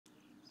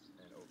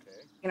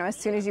You know, as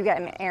soon as you get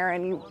in the air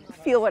and you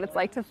feel what it's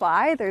like to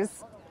fly,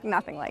 there's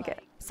nothing like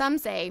it. Some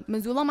say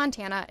Missoula,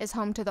 Montana is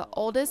home to the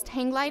oldest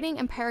hang gliding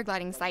and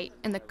paragliding site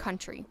in the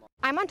country.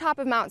 I'm on top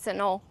of Mount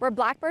Sentinel, where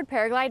Blackbird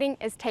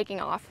paragliding is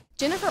taking off.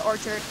 Jennifer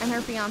Orchard and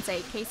her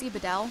fiance, Casey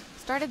Bedell,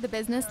 started the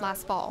business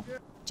last fall.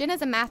 Jen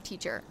is a math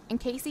teacher, and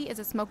Casey is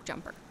a smoke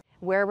jumper.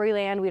 Where we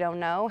land, we don't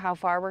know. How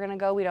far we're gonna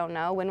go, we don't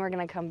know. When we're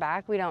gonna come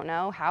back, we don't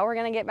know. How we're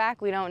gonna get back,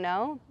 we don't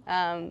know.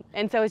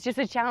 And so it's just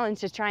a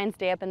challenge to try and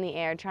stay up in the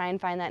air, try and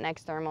find that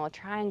next thermal,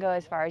 try and go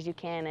as far as you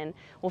can, and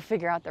we'll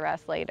figure out the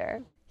rest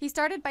later. He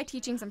started by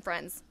teaching some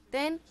friends.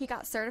 Then he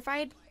got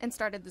certified and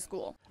started the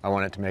school. I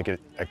wanted to make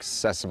it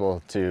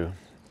accessible to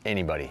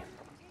anybody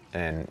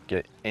and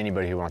get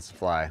anybody who wants to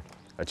fly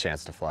a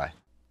chance to fly.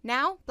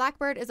 Now,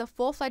 Blackbird is a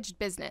full-fledged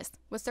business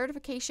with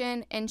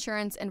certification,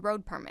 insurance, and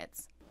road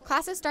permits.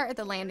 Classes start at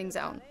the landing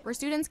zone, where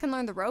students can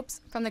learn the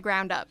ropes from the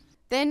ground up.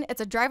 Then it's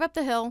a drive up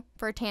the hill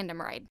for a tandem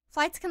ride.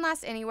 Flights can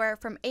last anywhere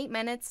from 8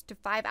 minutes to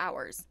 5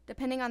 hours,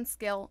 depending on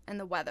skill and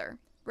the weather.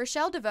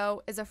 Rochelle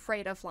DeVoe is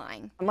afraid of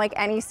flying. Like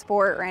any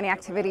sport or any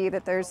activity,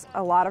 that there's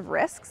a lot of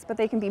risks, but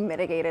they can be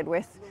mitigated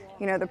with,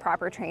 you know, the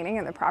proper training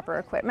and the proper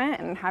equipment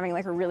and having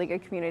like a really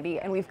good community,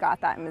 and we've got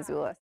that in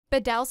Missoula.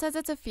 Bedell says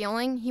it's a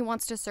feeling he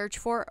wants to search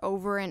for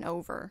over and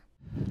over.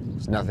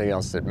 There's nothing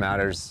else that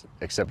matters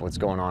except what's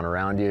going on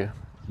around you.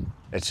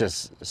 It's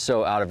just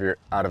so out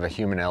of a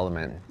human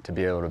element to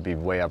be able to be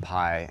way up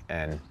high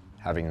and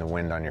having the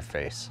wind on your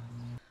face.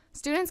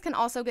 Students can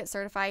also get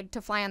certified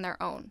to fly on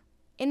their own.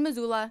 In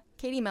Missoula,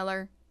 Katie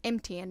Miller,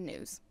 MTN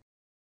News.